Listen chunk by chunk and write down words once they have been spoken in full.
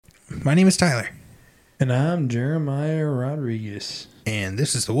My name is Tyler. And I'm Jeremiah Rodriguez. And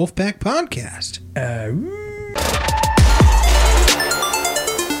this is the Wolfpack Podcast.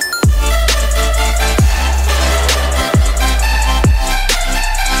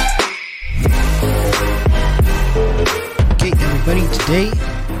 Okay, everybody, today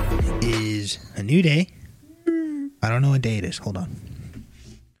is a new day. I don't know what day it is. Hold on.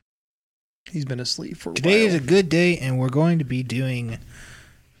 He's been asleep for a Today while. is a good day, and we're going to be bringing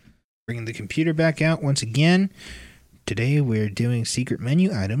the computer back out once again. Today we're doing secret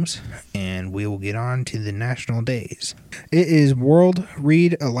menu items, and we will get on to the national days. It is World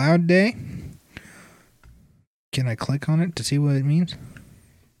Read Aloud Day. Can I click on it to see what it means?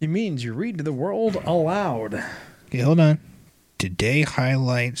 It means you read to the world aloud. Okay, hold on. Today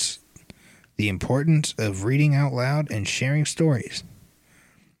highlights the importance of reading out loud and sharing stories.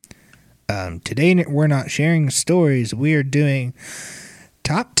 Today we're not sharing stories. We are doing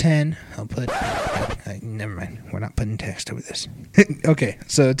top 10. Never mind. We're not putting text over this. Okay,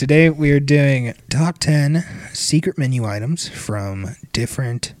 so today we are doing top 10 secret menu items from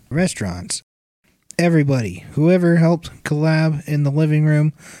different restaurants. Everybody, whoever helped collab in the living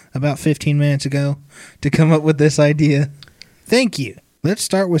room about 15 minutes ago to come up with this idea, thank you. Let's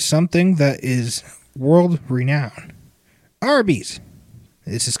start with something that is world renowned. Arby's.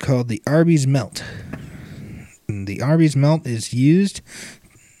 This is called the Arby's Melt. The Arby's Melt is used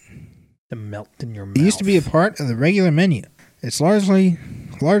To melt in your mouth. It used to be a part of the regular menu. It's largely.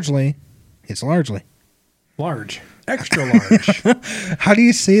 Large. Extra large. How do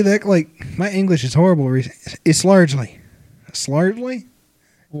you say that? Like, my English is horrible. It's largely. It's largely?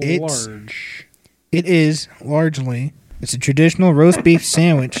 Large. It is largely. It's a traditional roast beef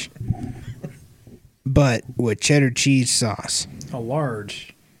sandwich, but with cheddar cheese sauce. A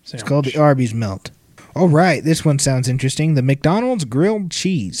large sandwich. It's called the Arby's Melt. All right, this one sounds interesting. The McDonald's grilled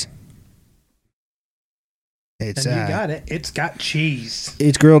cheese. It's And you got it. It's got cheese.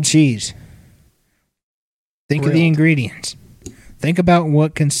 It's grilled cheese. Think of the Grilled. ingredients. Think about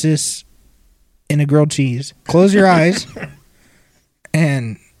what consists in a grilled cheese. Close your eyes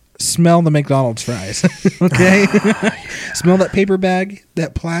and smell the McDonald's fries. Okay? Smell that paper bag,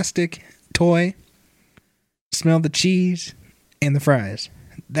 that plastic toy. Smell the cheese and the fries.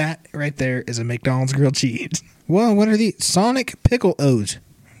 That right there is a McDonald's grilled cheese. Whoa, what are these? Sonic Pickle O's.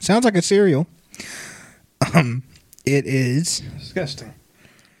 Sounds like a cereal. It is. Disgusting.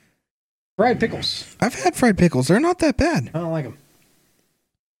 Fried pickles. I've had fried pickles. They're not that bad. I don't like them.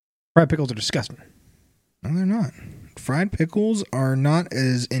 Fried pickles are disgusting. No, they're not. Fried pickles are not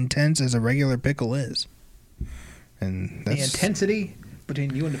as intense as a regular pickle is. And The that's... intensity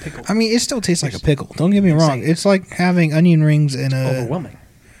between you and the pickle. I mean, it still tastes like a pickle. Don't get me wrong. Insane. It's like having onion rings in a Overwhelming.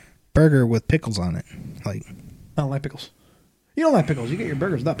 burger with pickles on it. Like, I don't like pickles. You don't like pickles. You get your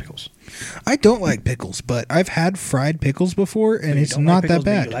burgers without pickles. I don't like pickles, but I've had fried pickles before, and You it's don't not like pickles,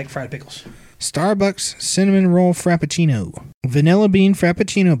 that but bad. You like fried pickles. Starbucks Cinnamon Roll Frappuccino. Vanilla bean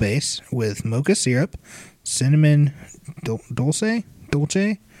Frappuccino base with mocha syrup, cinnamon dulce,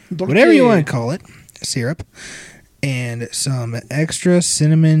 whatever you want to call it, syrup, and some extra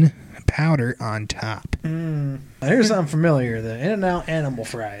cinnamon powder on top. Here's something familiar. The In-N-Out animal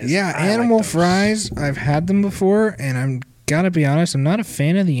fries. Yeah, I like animal those. fries. I've had them before, and I'm gotta be honest, I'm not a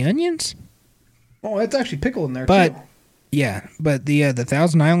fan of the onions. Oh, it's actually pickle in there, But too. yeah, but the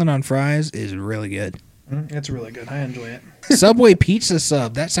Thousand Island on fries is really good. It's really good. I enjoy it. Subway pizza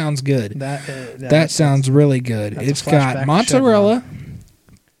sub. That sounds good. That sounds really good. that's a It's flashback got to mozzarella,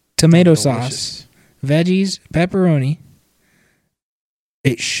 tomato Delicious. sauce, veggies, pepperoni.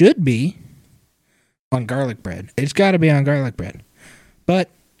 It should be on garlic bread. It's got to be on garlic bread. But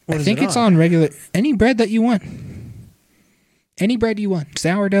What I is think it it's on? on regular any bread that you want. Any bread you want.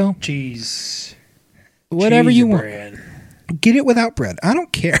 Sourdough, Cheese. whatever Cheese you or want. bread. Get it without bread. I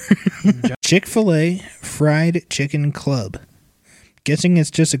don't care. Chick-fil-A Fried Chicken Club. Guessing it's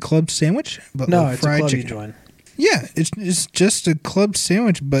just a club sandwich, but No, with it's a fried club you chicken. join. Yeah, it's just a club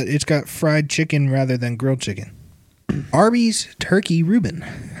sandwich, but it's got fried chicken rather than grilled chicken. Arby's Turkey Reuben.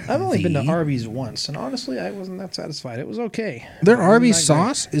 I've only been to Arby's once, and honestly, I wasn't that satisfied. It was okay. Their It wasn't Arby's that great.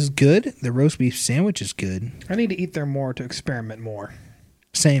 sauce is good. The roast beef sandwich is good. I need to eat there more to experiment more.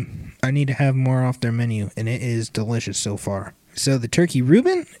 Same. I need to have more off their menu, and it is delicious so far. So the Turkey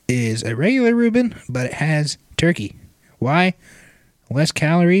Reuben is a regular Reuben, but it has turkey. Why? Less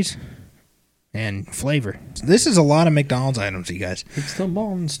calories and flavor. This is a lot of McDonald's items, you guys. It's the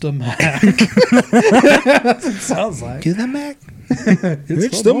Monster Mac. That's what it sounds like. Do the Mac.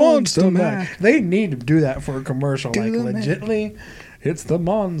 It's the Monster Mac. They need to do that for a commercial. Do Like, the Mac. legitly, It's the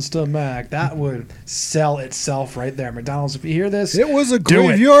Monster Mac. That would sell itself right there. McDonald's, if you hear this, It was a do it.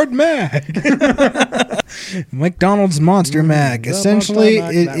 graveyard Mac. McDonald's Monster Mac. the Essentially,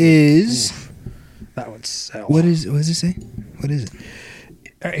 Monster Mac, it that would- is. that would sell. What does it say? What is it?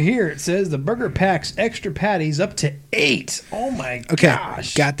 Right here it says the burger packs extra patties up to 8. Oh my Okay,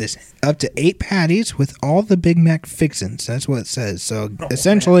 gosh. got this. Up to 8 patties with all the Big Mac fixins. That's what it says. So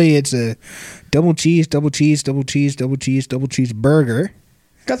essentially, it's a double cheese, double cheese, double cheese, double cheese, double cheese burger.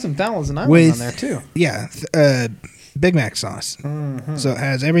 Got some Thousand Islands With- on there too. Yeah, Big Mac sauce. So it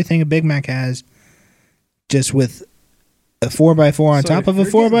has everything a Big Mac has, just with a 4x4 on So top of a you're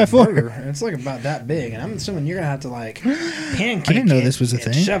getting 4x4. burger, and it's like about that big, and I'm assuming you're gonna have to like pancake. I didn't know it this was a and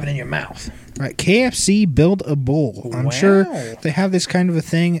thing. Shove it in your mouth. Right, KFC Build a Bowl. I'm Wow. sure they have this kind of a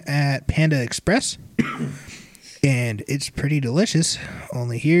thing at Panda Express, and it's pretty delicious.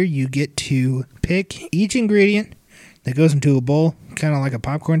 Only here you get to pick each ingredient that goes into a bowl, kind of like a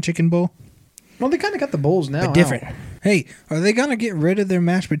popcorn chicken bowl, Well, they kind of got the bowls now. but different. out. Hey, are they gonna get rid of their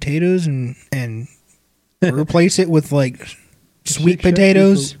mashed potatoes and replace it with like sweet Chick-fil-A.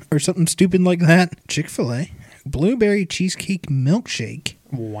 potatoes or something stupid like that? Chick-fil-A blueberry cheesecake milkshake.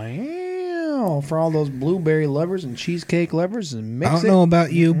 Wow! For all those blueberry lovers and cheesecake lovers, and mix I don't it. know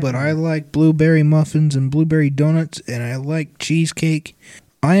about you, but I like blueberry muffins and blueberry donuts, and I like cheesecake.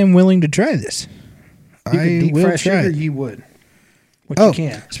 I am willing to try this. You could I deep will fry try sugar. it. You would. Which Oh, you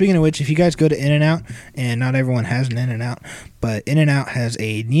can. speaking of which, if you guys go to In-N-Out, and not everyone has an In-N-Out, but In-N-Out has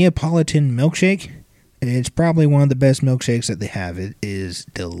a Neapolitan milkshake. It's probably one of the best milkshakes that they have. It is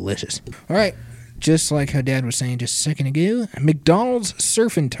delicious. All right, just like how Dad was saying just a second ago, McDonald's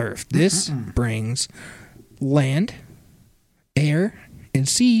Surf and Turf. This brings land, air, and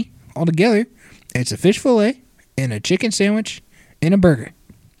sea all together. It's a fish fillet and a chicken sandwich and a burger.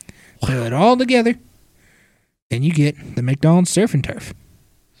 Put it all together, and you get the McDonald's Surf and Turf.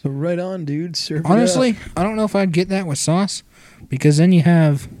 So right on, dude. Serve it Honestly, up. I don't know if I'd get that with sauce, because then you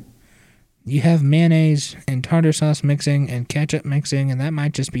have mayonnaise and tartar sauce mixing and ketchup mixing, and that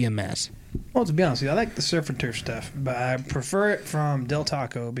might just be a mess. Well, to be honest with you, I like the surf and turf stuff, but I prefer it from Del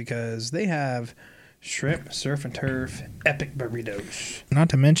Taco because they have shrimp, surf and turf, epic burritos. Not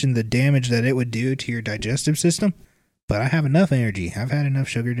to mention the damage that it would do to your digestive system. But I have enough energy. I've had enough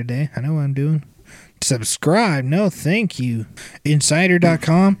sugar today. I know what I'm doing. Subscribe. No, thank you.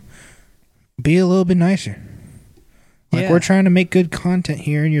 Insider.com. Be a little bit nicer. Like, Yeah. we're trying to make good content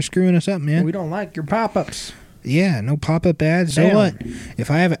here, and you're screwing us up, man. We don't like your pop-ups. Yeah, no pop-up ads. So Damn. what? If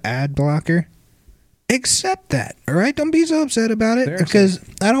I have an ad blocker, accept that. All right? Don't be so upset about it, Seriously. because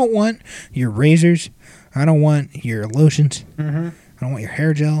I don't want your razors. I don't want your lotions. Mm-hmm. I don't want your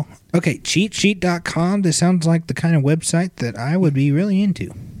hair gel. Okay, cheatsheet.com. This sounds like the kind of website that I would be really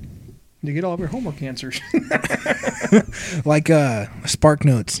into. You get all of your homework answers. Like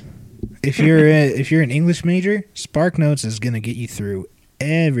SparkNotes. If you're an English major, SparkNotes is going to get you through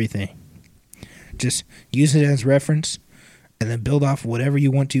everything. Just use it as reference and then build off whatever you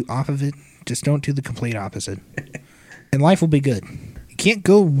want to off of it. Just don't do the complete opposite. And life will be good. You can't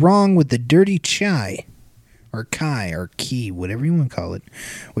go wrong with the dirty chai, or kai, or key, whatever you want to call it,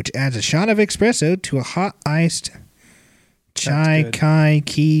 which adds a shot of espresso to a hot iced chai good. kai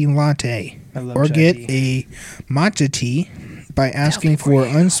key latte. I love Or chai get tea. a matcha tea by asking for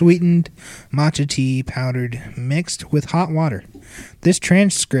unsweetened matcha tea powdered mixed with hot water. This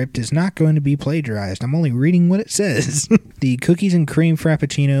transcript is not going to be plagiarized. I'm only reading what it says. The cookies and cream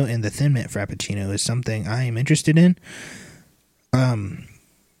frappuccino and the thin mint frappuccino is something I am interested in.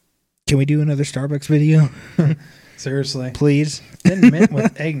 Can we do another Starbucks video, Seriously. please? Thin mint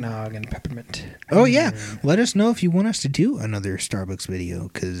with eggnog and peppermint. Oh yeah, let us know if you want us to do another Starbucks video,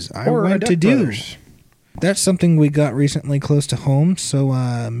 because I Or want Duck to do. Brothers. That's something we got recently close to home,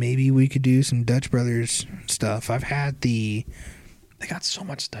 so maybe we could do some Dutch Brothers stuff. I've had the They got so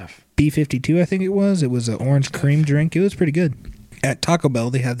much stuff. B52, I think it was. It was an orange cream drink. It was pretty good. At Taco Bell,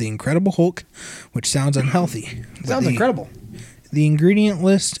 they have the Incredible Hulk, which sounds unhealthy. but Sounds incredible. The ingredient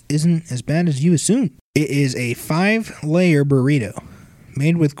list isn't as bad as you assume. It is a 5-layer burrito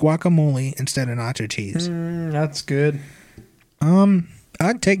made with guacamole instead of nacho cheese. That's good.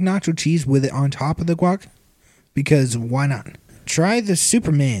 I'd take nacho cheese with it on top of the guac, because why not? Try the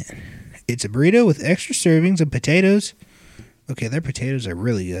Superman. It's a burrito with extra servings of potatoes. Okay, their potatoes are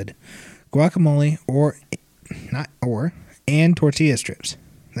really good. Guacamole and tortilla strips.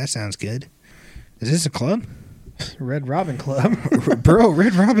 That sounds good. Is this a club? Red Robin Club. Bro,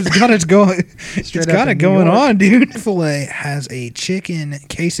 Red Robin's got it going. It's Straight got up it in New going York. on, dude. Filet has a chicken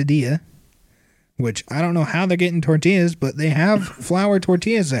quesadilla, which I don't know how they're getting tortillas, but they have flour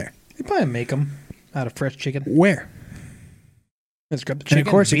tortillas there. They probably make them out of fresh chicken. Where? Let's grab the chicken, And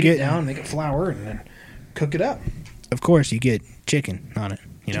of course, beat it down, make it flour, and then cook it up. Of course, you get chicken on it,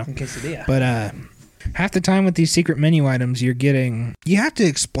 you know. Chicken quesadilla. But half the time with these secret menu items, you have to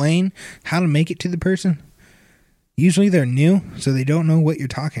explain how to make it to the person. Usually they're new, so they don't know what you're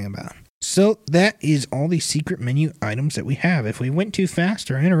talking about. So that is all the secret menu items that we have. If we went too fast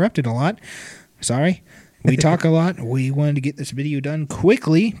or interrupted a lot, sorry. We talk a lot. We wanted to get this video done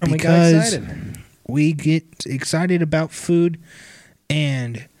quickly because we get excited about food.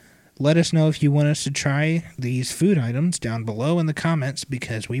 And let us know if you want us to try these food items down below in the comments,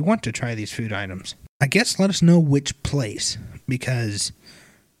 because we want to try these food items. I guess let us know which place, because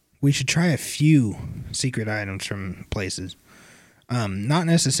we should try a few secret items from places. Not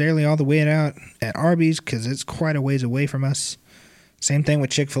necessarily all the way out at Arby's, because it's quite a ways away from us. Same thing with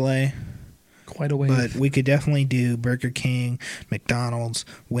Chick-fil-A. Quite a ways. But we could definitely do Burger King, McDonald's,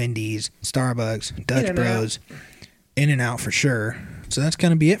 Wendy's, Starbucks, Dutch Bros, In-N-Out for sure. So that's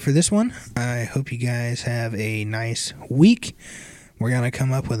going to be it for this one. I hope you guys have a nice week. We're going to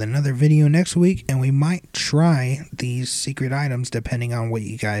come up with another video next week, and we might try these secret items depending on what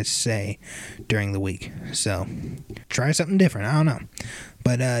you guys say during the week. So try something different. I don't know.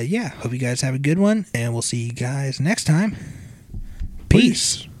 But yeah, hope you guys have a good one, and we'll see you guys next time.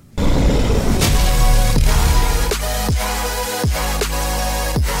 Peace.